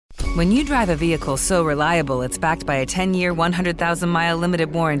When you drive a vehicle so reliable it's backed by a 10-year, 100,000-mile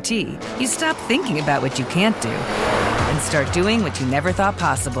limited warranty, you stop thinking about what you can't do and start doing what you never thought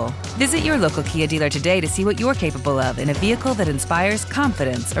possible. Visit your local Kia dealer today to see what you're capable of in a vehicle that inspires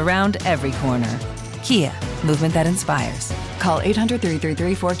confidence around every corner. Kia, movement that inspires. Call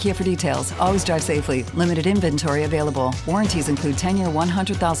 800-333-4KIA for details. Always drive safely. Limited inventory available. Warranties include 10-year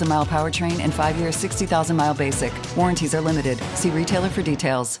 100,000-mile powertrain and 5-year 60,000-mile basic. Warranties are limited. See retailer for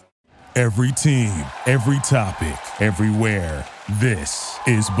details. Every team, every topic, everywhere. This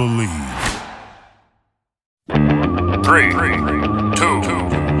is Believe. 3, 2,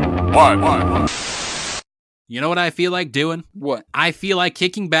 1. You know what I feel like doing? What? I feel like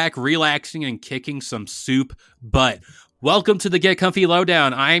kicking back, relaxing, and kicking some soup butt. Welcome to the Get Comfy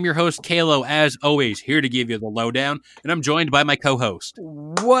Lowdown. I am your host, Kalo, as always, here to give you the lowdown, and I'm joined by my co-host.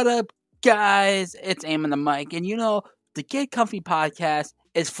 What up, guys? It's Aim on the mic, and you know, the Get Comfy podcast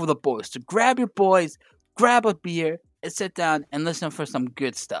is for the boys. So grab your boys, grab a beer, and sit down and listen for some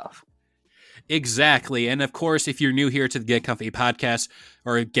good stuff. Exactly. And of course, if you're new here to the Get Comfy podcast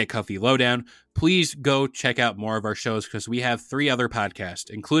or Get Comfy Lowdown, please go check out more of our shows because we have 3 other podcasts,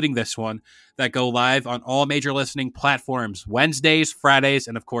 including this one, that go live on all major listening platforms Wednesdays, Fridays,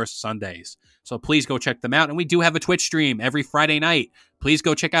 and of course, Sundays. So please go check them out. And we do have a Twitch stream every Friday night. Please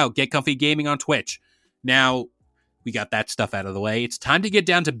go check out Get Comfy Gaming on Twitch. Now, we got that stuff out of the way. It's time to get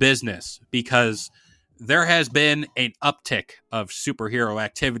down to business because there has been an uptick of superhero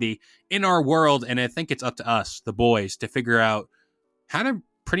activity in our world, and I think it's up to us, the boys, to figure out how to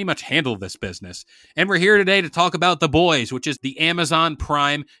pretty much handle this business. And we're here today to talk about The Boys, which is the Amazon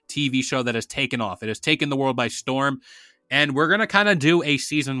Prime TV show that has taken off. It has taken the world by storm, and we're going to kind of do a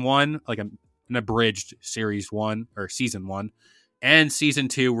season 1, like an abridged series 1, or season 1, and season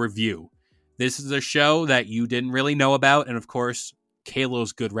 2 review. This is a show that you didn't really know about, and of course,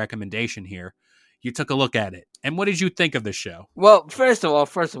 Kalo's good recommendation here. You took a look at it. And what did you think of the show? Well, first of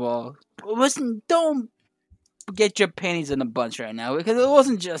all, listen, don't get your panties in a bunch right now, because it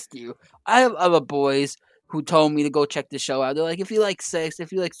wasn't just you. I have other boys who told me to go check the show out. They're like, if you like sex,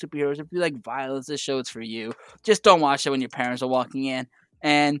 if you like superheroes, if you like violence, this show is for you. Just don't watch it when your parents are walking in.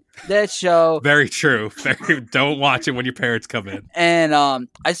 And that show... Very true. Don't watch it when your parents come in. And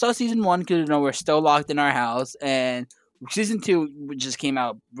I saw season 1 because, you know, we're still locked in our house. And season 2 just came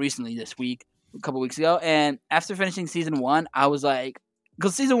out recently this week. A couple weeks ago, and after finishing season 1, I was like,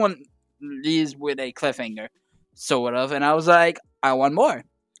 because season 1 leaves with a cliffhanger, sort of, and I was like, I want more.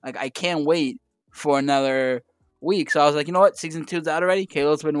 Like, I can't wait for another week. So I was like, you know what, season 2's out already.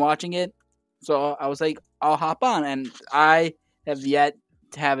 Kayla's been watching it, so I was like, I'll hop on, and I have yet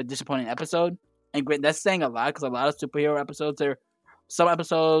to have a disappointing episode. And that's saying a lot, because a lot of superhero episodes some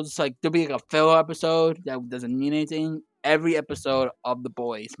episodes, like, there'll be like a filler episode that doesn't mean anything. Every episode of The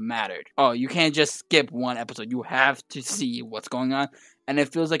Boys mattered. Oh, you can't just skip one episode. You have to see what's going on. And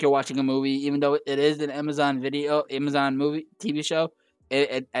it feels like you're watching a movie, even though it is an Amazon movie, TV show.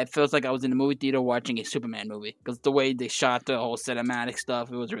 It feels like I was in a movie theater watching a Superman movie. Because the way they shot the whole cinematic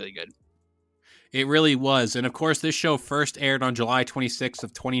stuff, it was really good. It really was. And of course, this show first aired on July 26th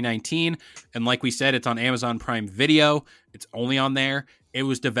of 2019. And like we said, it's on Amazon Prime Video. It's only on there. It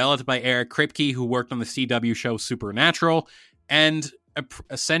was developed by Eric Kripke, who worked on the CW show Supernatural. And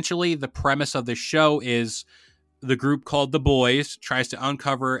essentially, the premise of this show is the group called The Boys tries to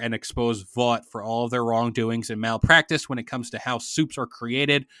uncover and expose Vought for all of their wrongdoings and malpractice when it comes to how soups are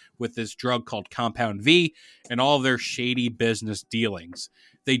created with this drug called Compound V and all of their shady business dealings.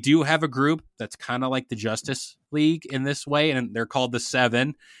 They do have a group that's kind of like the Justice League in this way, and they're called the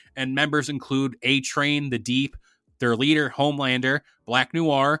Seven. And members include A-Train, The Deep, their leader, Homelander, Black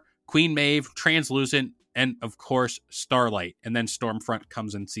Noir, Queen Maeve, Translucent, and, of course, Starlight. And then Stormfront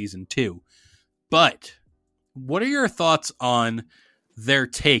comes in season 2. But what are your thoughts on their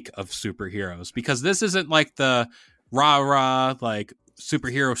take of superheroes? Because this isn't like the rah-rah, like,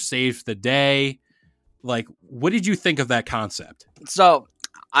 superhero saves the day. Like, what did you think of that concept? So,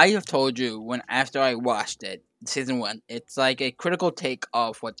 I have told you after I watched it, season 1, it's like a critical take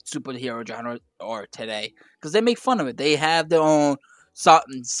of what superhero genre are today, because they make fun of it. They have their own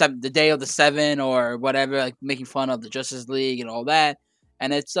the Day of the Seven or whatever, like making fun of the Justice League and all that.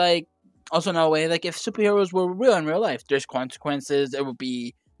 And it's like also in a way, like if superheroes were real in real life, there's consequences. It would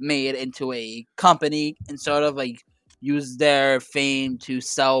be made into a company and sort of like use their fame to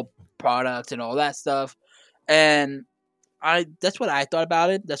sell products and all that stuff. And that's what I thought about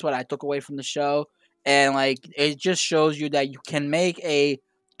it. That's what I took away from the show. And, like, it just shows you that you can make a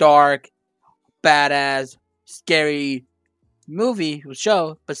dark, badass, scary movie or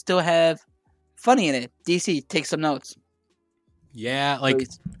show, but still have funny in it. DC, take some notes. Yeah, like,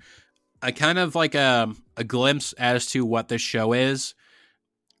 Please. I kind of like a glimpse as to what this show is.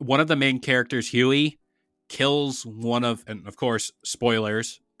 One of the main characters, Huey, kills one of, and of course,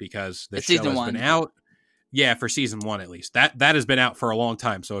 spoilers because this show has been out. Yeah, for season 1 at least. That has been out for a long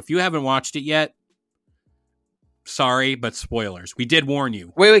time. So if you haven't watched it yet, sorry, but spoilers. We did warn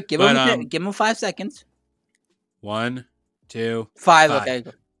you. Wait, give him 5 seconds. 1, 2, 5. Okay.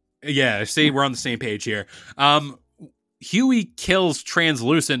 Yeah, see, we're on the same page here. Huey kills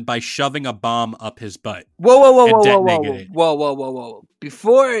Translucent by shoving a bomb up his butt. Whoa.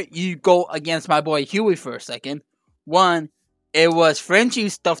 Before you go against my boy Huey for a second, 1, it was Frenchie who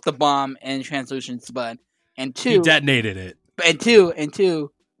stuffed the bomb in Translucent's butt, and 2, he detonated it. And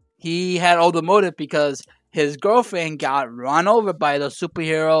two, he had all the motive because his girlfriend got run over by the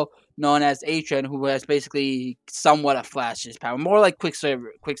superhero known as A-Train, who has basically somewhat of Flash's power, more like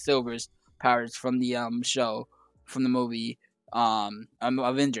Quicksilver's powers from the show. From the movie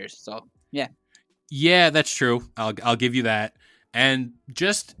Avengers. So yeah, that's true. I'll give you that. And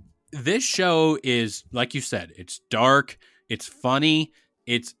just this show is, like you said, it's dark, it's funny,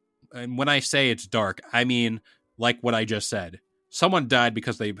 and when I say it's dark, I mean like what I just said. Someone died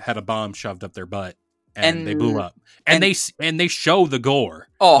because they had a bomb shoved up their butt and they blew up, and they show the gore.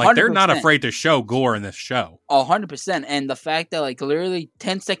 Oh, like, they're not afraid to show gore in this show. 100%. And the fact that like literally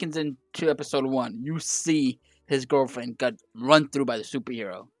 10 seconds into episode 1, you see his girlfriend got run through by the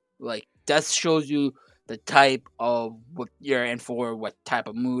superhero. Like, that shows you the type of what you're in for, what type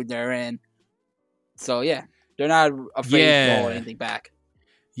of mood they're in. So, yeah, they're not afraid to hold anything back.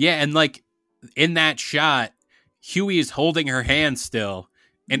 Yeah, and, like, in that shot, Huey is holding her hand still.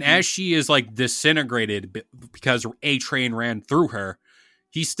 And as she is, like, disintegrated because A-Train ran through her,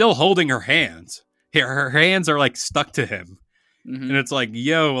 he's still holding her hands. Her hands are, like, stuck to him. And it's like,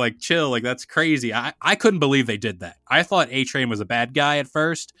 yo, like, chill, like, that's crazy. I couldn't believe they did that. I thought A-Train was a bad guy at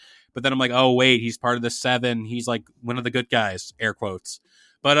first, but then I'm like, oh, wait, he's part of the 7. He's, like, one of the good guys, air quotes.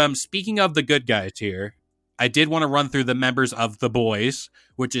 But speaking of the good guys here, I did want to run through the members of The Boys,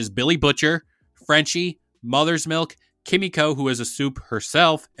 which is Billy Butcher, Frenchie, Mother's Milk, Kimiko, who is a soup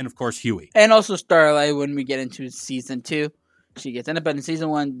herself, and, of course, Huey. And also Starlight when we get into season 2. She gets in it, but in season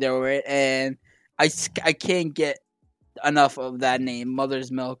 1, they were it, and I can't get enough of that name,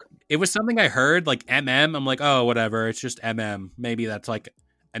 Mother's Milk. It was something I heard, like MM. I'm like, oh, whatever. It's just MM. Maybe that's like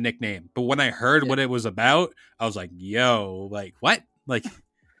a nickname. But when I heard what it was about, I was like, yo, like, what? Like,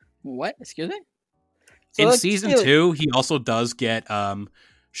 what? Excuse me? So in season 2, he also does get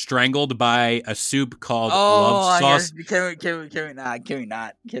strangled by a soup called Love Sauce. Can we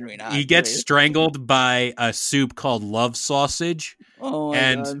not? He gets strangled by a soup called Love Sausage. Oh,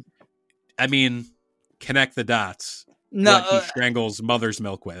 my God. I mean, connect the dots. No, what he strangles Mother's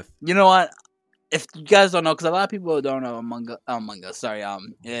Milk with. You know what? If you guys don't know, because a lot of people don't know Among Us. Sorry,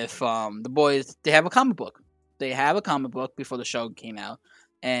 if The Boys, they have a comic book. They have a comic book before the show came out,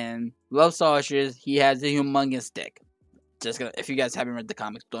 and Love Sausage, he has a humongous dick. If you guys haven't read the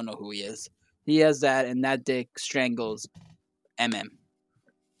comics, don't know who he is. He has that, and that dick strangles MM.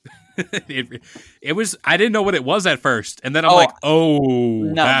 It was, I didn't know what it was at first, and then I'm like,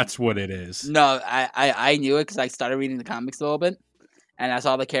 no, that's what it is. No, I knew it because I started reading the comics a little bit, and I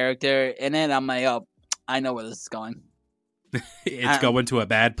saw the character in it. I'm like, oh, I know where this is going. It's going to a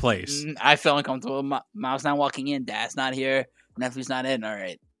bad place. I felt uncomfortable. Mom's not walking in. Dad's not here. Nephew's not in. All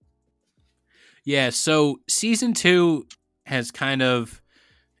right. Yeah. So season 2 has kind of,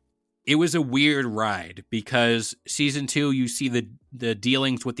 it was a weird ride because season 2, you see the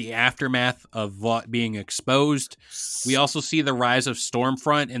dealings with the aftermath of Vought being exposed. We also see the rise of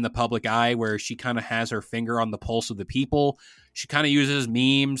Stormfront in the public eye, where she kind of has her finger on the pulse of the people. She kind of uses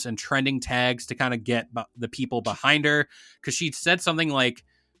memes and trending tags to kind of get the people behind her, because she said something like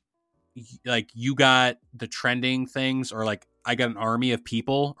you got the trending things, or like I got an army of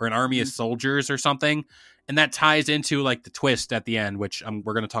people or an army of soldiers or something. And that ties into like the twist at the end, which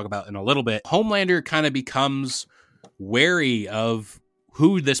we're going to talk about in a little bit. Homelander kind of becomes wary of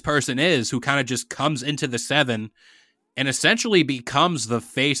who this person is, who kind of just comes into the 7 and essentially becomes the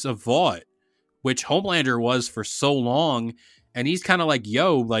face of Vought, which Homelander was for so long. And he's kind of like,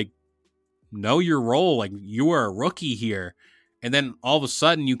 yo, like, know your role. Like, you are a rookie here. And then all of a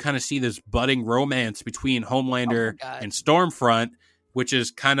sudden you kind of see this budding romance between Homelander and Stormfront, which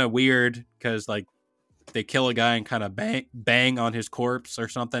is kind of weird because like they kill a guy and kind of bang on his corpse or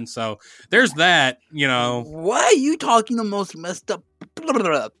something. So there's that, you know. Why are you talking the most messed up?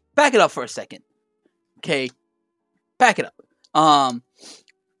 Back it up for a second. Okay. Back it up.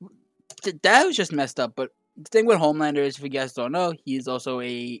 That was just messed up, but the thing with Homelander is, if you guys don't know, he's also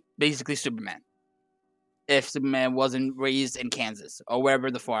basically Superman. if Superman wasn't raised in Kansas or wherever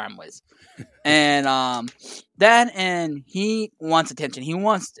the farm was. And and he wants attention.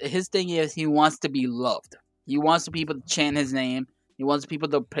 His thing is he wants to be loved. He wants the people to chant his name. He wants people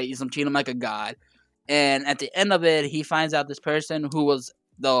to praise him, treat him like a god. And at the end of it, he finds out this person who was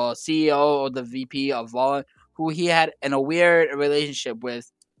the CEO or the VP of Vought, who he had in a weird relationship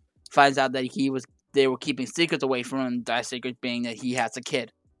with, finds out that they were keeping secrets away from him. That secret being that he has a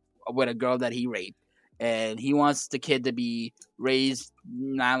kid with a girl that he raped, and he wants the kid to be raised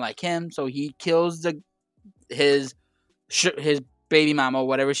not like him. So he kills his baby mama,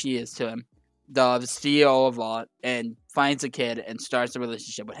 whatever she is to him, the CEO of Vought, and finds a kid and starts a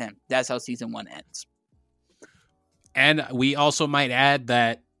relationship with him. That's how season 1 ends. And we also might add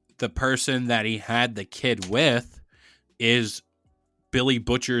that the person that he had the kid with is Billy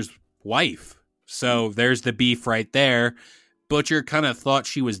Butcher's wife. So there's the beef right there. Butcher kind of thought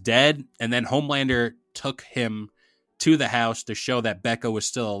she was dead, and then Homelander took him to the house to show that Becca was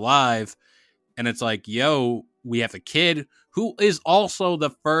still alive. And it's like, yo, we have a kid who is also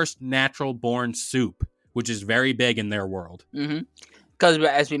the first natural-born Supe, which is very big in their world. Because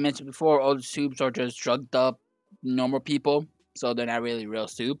as we mentioned before, all the Supes are just drugged up normal people, so they're not really real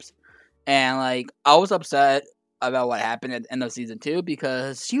Supes. And like, I was upset about what happened at the end of season 2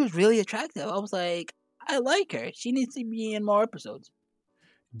 because she was really attractive. I was like, I like her. She needs to be in more episodes.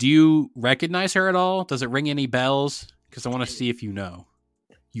 Do you recognize her at all? Does it ring any bells? Because I want to see if you know.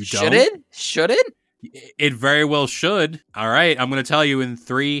 You don't? Should it? Should it? It very well should. All right, I'm going to tell you in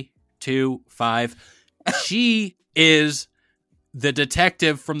 3, 2, 5. She is the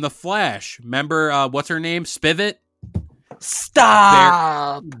detective from The Flash. Remember, what's her name? Spivot?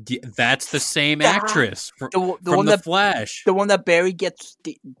 Stop! That's the same actress from The Flash. The one that Barry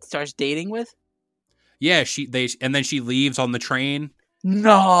starts dating with? Yeah, and then she leaves on the train.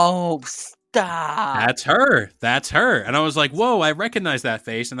 No, stop. That's her. And I was like, whoa, I recognize that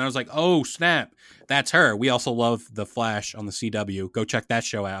face. And I was like, oh, snap. That's her. We also love The Flash on the CW. Go check that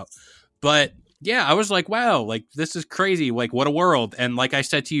show out. But yeah, I was like, wow, like this is crazy. Like, what a world. And like I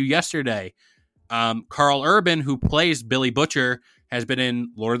said to you yesterday, Carl Urban, who plays Billy Butcher, has been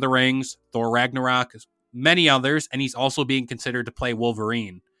in Lord of the Rings, Thor Ragnarok, many others, and he's also being considered to play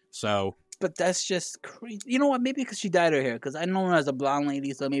Wolverine. So, but that's just crazy. You know what? Maybe because she dyed her hair. Because I know her as a blonde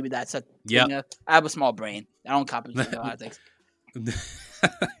lady, so maybe that's a thing. I have a small brain. I don't compensate a lot of things.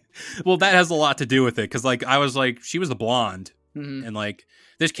 Well, that has a lot to do with it. Because like I was like, she was the blonde, and like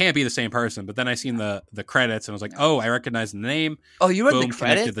this can't be the same person. But then I seen the credits, and I was like, oh, I recognize the name. Oh, you read the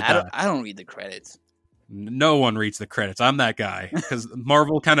credits? I don't read the credits. No one reads the credits. I'm that guy because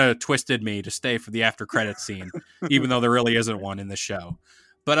Marvel kind of twisted me to stay for the after credits scene, even though there really isn't one in the show.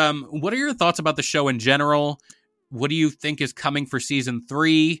 But what are your thoughts about the show in general? What do you think is coming for season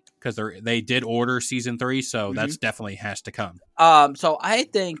 3? Because they did order season 3, so that's definitely has to come. So I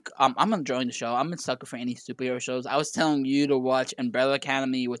think I'm enjoying the show. I'm a sucker for any superhero shows. I was telling you to watch Umbrella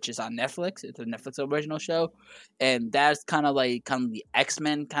Academy, which is on Netflix. It's a Netflix original show, and that's kind of the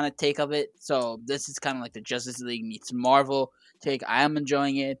X-Men kind of take of it. So this is kind of like the Justice League meets Marvel take. I am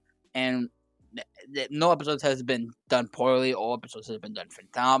enjoying it, and no episodes has been done poorly. All episodes have been done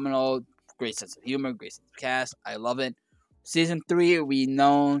phenomenal. Great sense of humor, great sense of cast. I love it. Season 3, we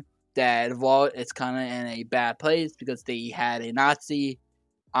know that Vought is kind of in a bad place because they had a Nazi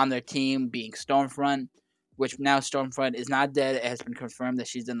on their team being Stormfront, which now Stormfront is not dead. It has been confirmed that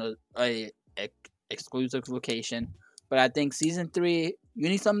she's in a exclusive location. But I think season 3, you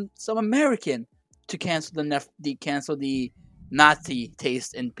need some American to cancel the Nazi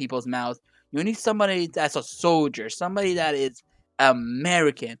taste in people's mouths. You need somebody that's a soldier, somebody that is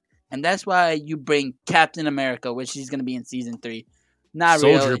American. And that's why you bring Captain America, which he's going to be in season 3. Not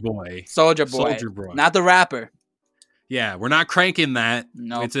Soldier really. Boy. Soldier Boy. Not the rapper. Yeah, we're not cranking that.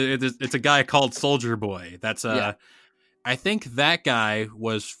 No. It's a guy called Soldier Boy. That's I think that guy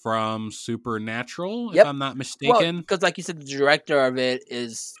was from Supernatural, if I'm not mistaken. Well, because like you said, the director of it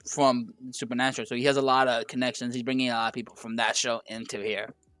is from Supernatural, so he has a lot of connections. He's bringing a lot of people from that show into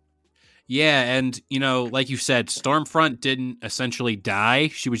here. Yeah, and, like you said, Stormfront didn't essentially die.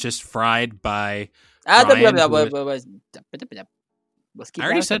 She was just fried by Ryan. I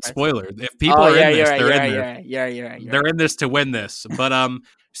already said spoiler. If people are in this, they're in this to win this. But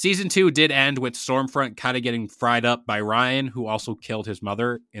season 2 did end with Stormfront kind of getting fried up by Ryan, who also killed his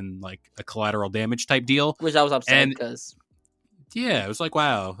mother in like a collateral damage type deal. Which I was upset because... Yeah, it was like,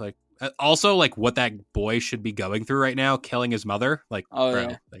 wow. Like, also, like, what that boy should be going through right now, killing his mother. Like,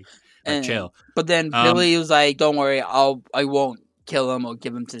 Like, chill. But then Billy was like, "Don't worry, I won't kill him or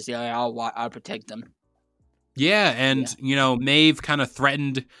give him to CIA. I'll protect him." Yeah, and you know, Maeve kind of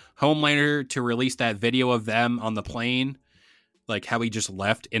threatened Homelander to release that video of them on the plane, like how he just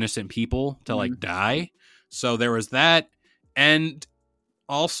left innocent people to like die. So there was that, and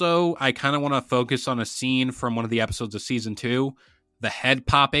also I kind of want to focus on a scene from one of the episodes of season 2, the head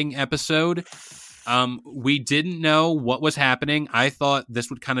popping episode. We didn't know what was happening. I thought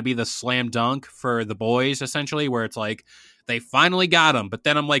this would kind of be the slam dunk for the boys, essentially, where it's like they finally got him, but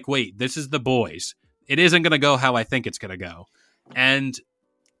then I'm like, wait, this is the boys. It isn't going to go how I think it's going to go. And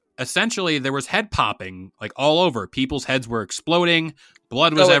essentially there was head popping like all over. People's heads were exploding.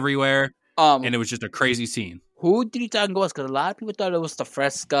 Blood was everywhere. And it was just a crazy scene. Who did you think it was? Because a lot of people thought it was the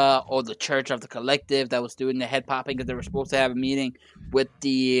Fresca or the Church of the Collective that was doing the head popping because they were supposed to have a meeting with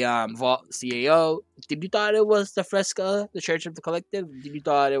the Vault CAO. Did you thought it was the Fresca, the Church of the Collective? Did you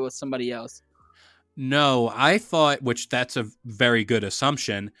thought it was somebody else? No, I thought, which that's a very good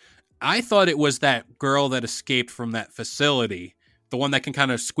assumption, I thought it was that girl that escaped from that facility, the one that can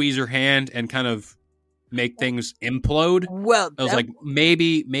kind of squeeze her hand and kind of make things implode. Well, I was like,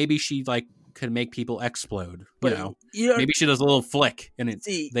 maybe she like could make people explode. Maybe she does a little flick and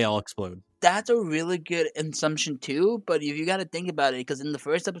they all explode. That's a really good assumption too. But if you got to think about it, because in the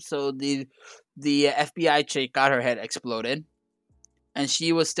first episode, the FBI chick got her head exploded, and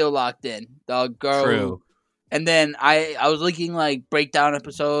she was still locked in. The girl. True. And then I was looking like breakdown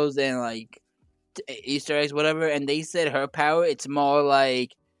episodes and like Easter eggs, whatever, and they said her power, it's more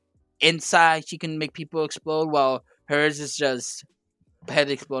like inside she can make people explode, while hers is just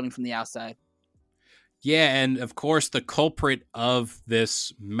head exploding from the outside. Yeah, and of course the culprit of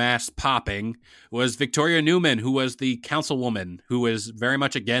this mass popping was Victoria Newman, who was the councilwoman, who was very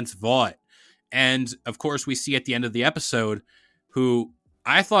much against Vought. And of course we see at the end of the episode who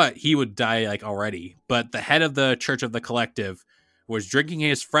I thought he would die like already, but the head of the Church of the Collective was drinking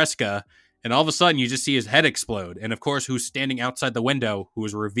his Fresca, and all of a sudden you just see his head explode. And of course, who's standing outside the window, who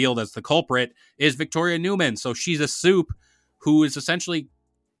was revealed as the culprit, is Victoria Newman. So she's a soup who is essentially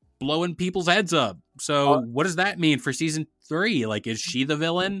blowing people's heads up. So what does that mean for season 3? Like, is she the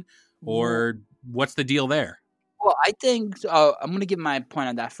villain, or what's the deal there? Well, I think I'm going to give my point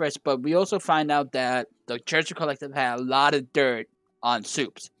on that first, but we also find out that the Church of Collective had a lot of dirt on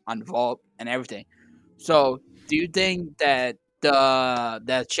Soups, on Vault, and everything. So, do you think that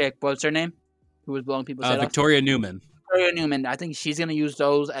that chick, what's her name, who was blowing people's head off? Victoria Newman. Victoria Newman. I think she's gonna use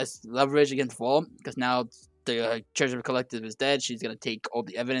those as leverage against Vault, because now the Church of the Collective is dead. She's gonna take all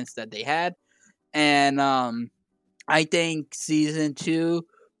the evidence that they had, and I think season 2,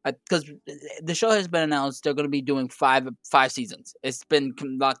 because the show has been announced, they're gonna be doing five seasons. It's been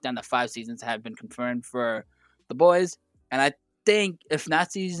locked down to 5 seasons have been confirmed for the boys, and I think if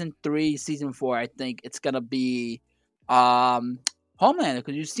not season 3, season 4, I think it's gonna be Homelander,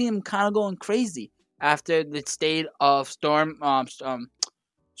 because you see him kind of going crazy after the state of Stormfront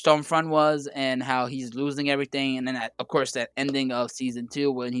was, and how he's losing everything, and then of course that ending of season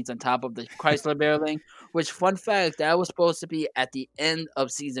 2 when he's on top of the Chrysler Building, which, fun fact, that was supposed to be at the end of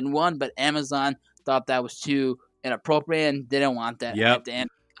season 1, but Amazon thought that was too inappropriate and didn't want that at the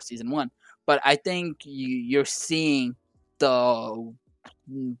end of season 1. But I think you're seeing the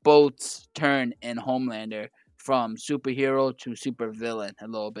boats turn in Homelander from superhero to supervillain a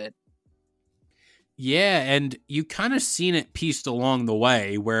little bit. Yeah, and you kind of seen it pieced along the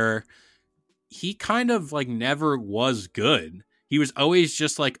way where he kind of like never was good. He was always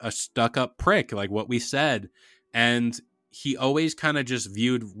just like a stuck-up prick, like what we said. And he always kind of just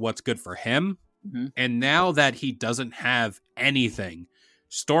viewed what's good for him. Mm-hmm. And now that he doesn't have anything,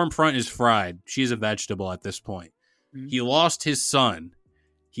 Stormfront is fried. She's a vegetable at this point. Mm-hmm. He lost his son.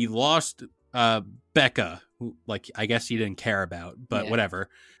 He lost Becca, who, like, I guess he didn't care about, but whatever.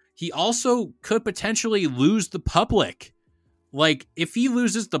 He also could potentially lose the public. Like, if he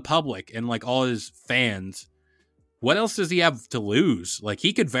loses the public and like all his fans, what else does he have to lose? Like,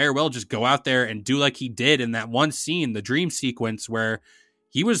 he could very well just go out there and do like he did in that one scene, the dream sequence, where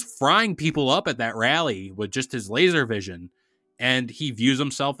he was frying people up at that rally with just his laser vision. And he views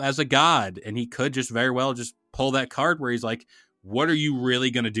himself as a god, and he could just very well just pull that card where he's like, what are you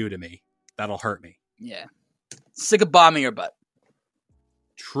really going to do to me? That'll hurt me. Yeah. Stick a bomb in your butt.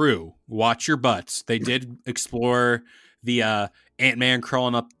 True. Watch your butts. They did explore the Ant-Man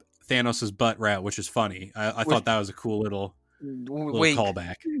crawling up Thanos' butt route, which is funny. I thought that was a cool little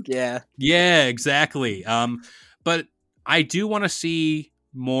callback. Yeah. Yeah, exactly. But I do want to see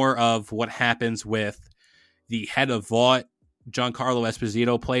more of what happens with the head of Vought. Giancarlo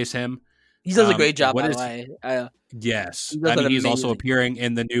Esposito plays him. He does a great job, by the way. Yes. I mean, he's also appearing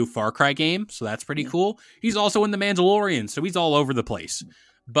in the new Far Cry game, so that's pretty cool. He's also in The Mandalorian, so he's all over the place.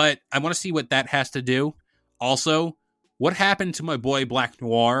 But I want to see what that has to do. Also, what happened to my boy Black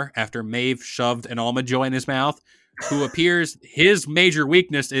Noir after Maeve shoved an almond joy in his mouth, who appears his major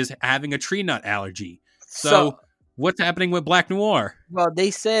weakness is having a tree nut allergy. So what's happening with Black Noir? Well,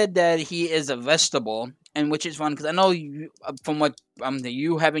 they said that he is a vegetable, and which is fun because I know from what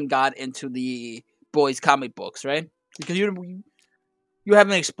you haven't got into the boys comic books, right? Because you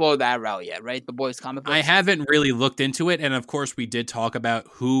haven't explored that route yet, right? The boys comic books. I haven't really looked into it, and of course we did talk about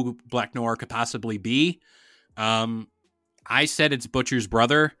who Black Noir could possibly be. I said it's Butcher's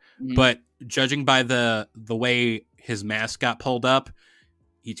brother, but judging by the way his mask got pulled up,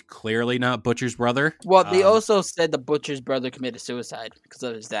 he's clearly not Butcher's brother. Well, they also said the Butcher's brother committed suicide because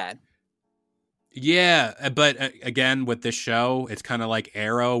of his dad. Yeah, but again, with this show, it's kind of like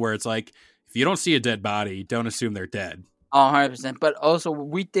Arrow, where it's like, if you don't see a dead body, don't assume they're dead. Oh, 100%. But also,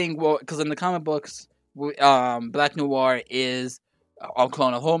 we think, well, because in the comic books, Black Noir is a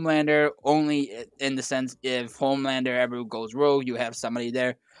clone of Homelander, only in the sense if Homelander ever goes rogue, you have somebody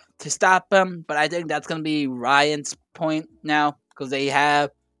there to stop him. But I think that's going to be Ryan's point now, because they have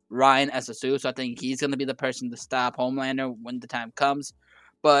Ryan as a suit, so I think he's going to be the person to stop Homelander when the time comes.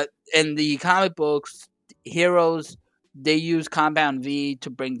 But in the comic books, heroes, they use Compound V to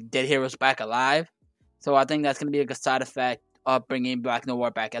bring dead heroes back alive. So I think that's going to be like a side effect of bringing Black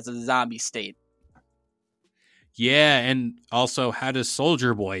Noir back as a zombie state. Yeah, and also, how does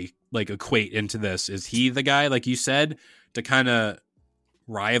Soldier Boy equate into this? Is he the guy, like you said, to kind of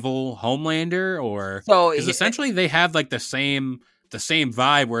rival Homelander, or because essentially they have the same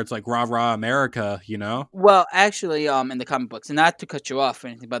vibe where it's like rah rah America, you know? Well, actually, in the comic books, and not to cut you off or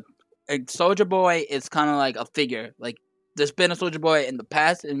anything, but Soldier Boy is kind of like a figure. Like, there's been a Soldier Boy in the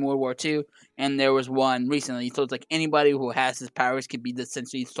past in World War II, and there was one recently. So it's like anybody who has his powers could be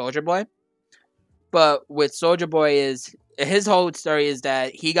essentially Soldier Boy. But with Soldier Boy, is his whole story is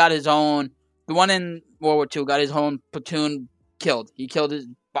that he got his own. The one in World War II got his own platoon killed. He killed his,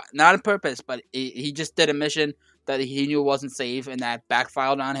 not on purpose, but he just did a mission that he knew wasn't safe, and that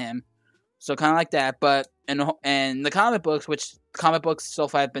backfired on him. So kind of like that. But in the comic books, which comic books so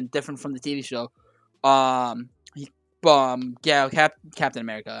far have been different from the TV show, Captain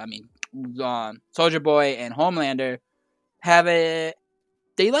America. I mean, Soldier Boy and Homelander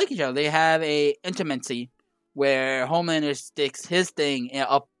they like each other. They have a intimacy where Homelander sticks his thing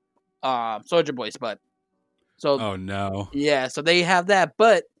up Soldier Boy's butt. So, oh no, yeah. So they have that.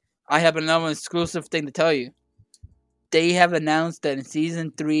 But I have another exclusive thing to tell you. They have announced that in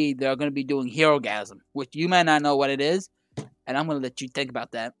season 3 they're going to be doing Herogasm, which you might not know what it is, and I'm going to let you think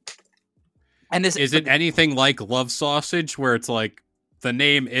about that. And is it anything like Love Sausage, where it's like the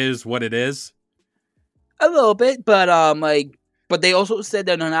name is what it is? A little bit, but but they also said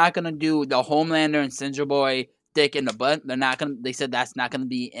that they're not going to do the Homelander and Soldier Boy dick in the butt. They said that's not going to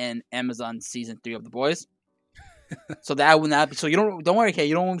be in Amazon season 3 of The Boys. So that will not be. So don't worry, Kay.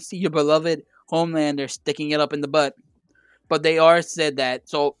 You don't see your beloved Homelander sticking it up in the butt. But they are said that.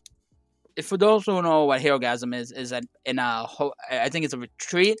 So, if for those who don't know what Herogasm is that I think it's a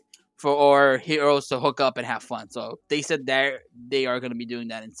retreat for heroes to hook up and have fun. So they said they are going to be doing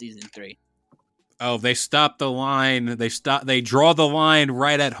that in season 3. Oh, they stopped the line. They draw the line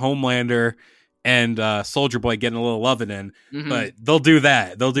right at Homelander and Soldier Boy getting a little loving in. Mm-hmm. But they'll do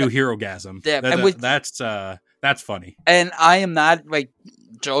that. They'll do Herogasm. Yeah, that's funny. And I am not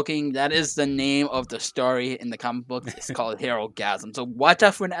joking. That is the name of the story in the comic book. It's called Herogasm. So watch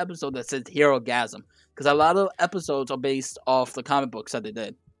out for an episode that says Herogasm, because a lot of episodes are based off the comic books that they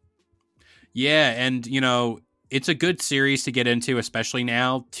did. Yeah, and it's a good series to get into, especially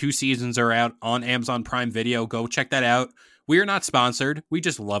now. 2 seasons are out on Amazon Prime Video. Go check that out. We are not sponsored. We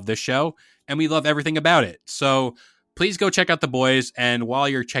just love this show, and we love everything about it. So please go check out The Boys, and while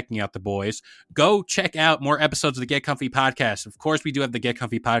you're checking out The Boys, go check out more episodes of the Get Comfy podcast. Of course, we do have the Get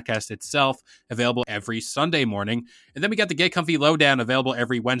Comfy podcast itself available every Sunday morning, and then we got the Get Comfy Lowdown available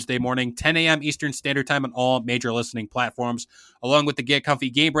every Wednesday morning, 10 a.m. Eastern Standard Time on all major listening platforms, along with the Get Comfy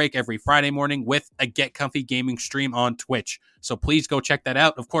Game Break every Friday morning with a Get Comfy gaming stream on Twitch. So please go check that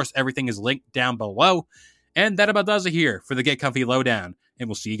out. Of course, everything is linked down below. And that about does it here for the Get Comfy Lowdown, and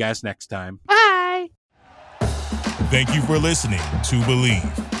we'll see you guys next time. Bye! Thank you for listening to Believe.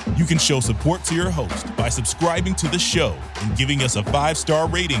 You can show support to your host by subscribing to the show and giving us a 5-star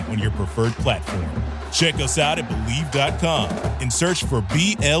rating on your preferred platform. Check us out at Believe.com and search for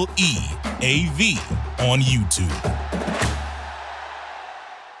BLEAV on YouTube.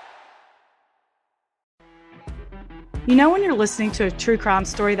 You know when you're listening to a true crime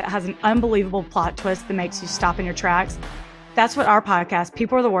story that has an unbelievable plot twist that makes you stop in your tracks? That's what our podcast,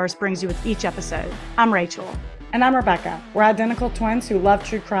 People Are the Worst, brings you with each episode. I'm Rachel. And I'm Rebecca. We're identical twins who love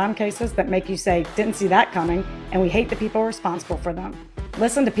true crime cases that make you say, didn't see that coming, and we hate the people responsible for them.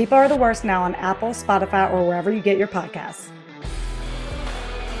 Listen to People Are the Worst now on Apple, Spotify, or wherever you get your podcasts.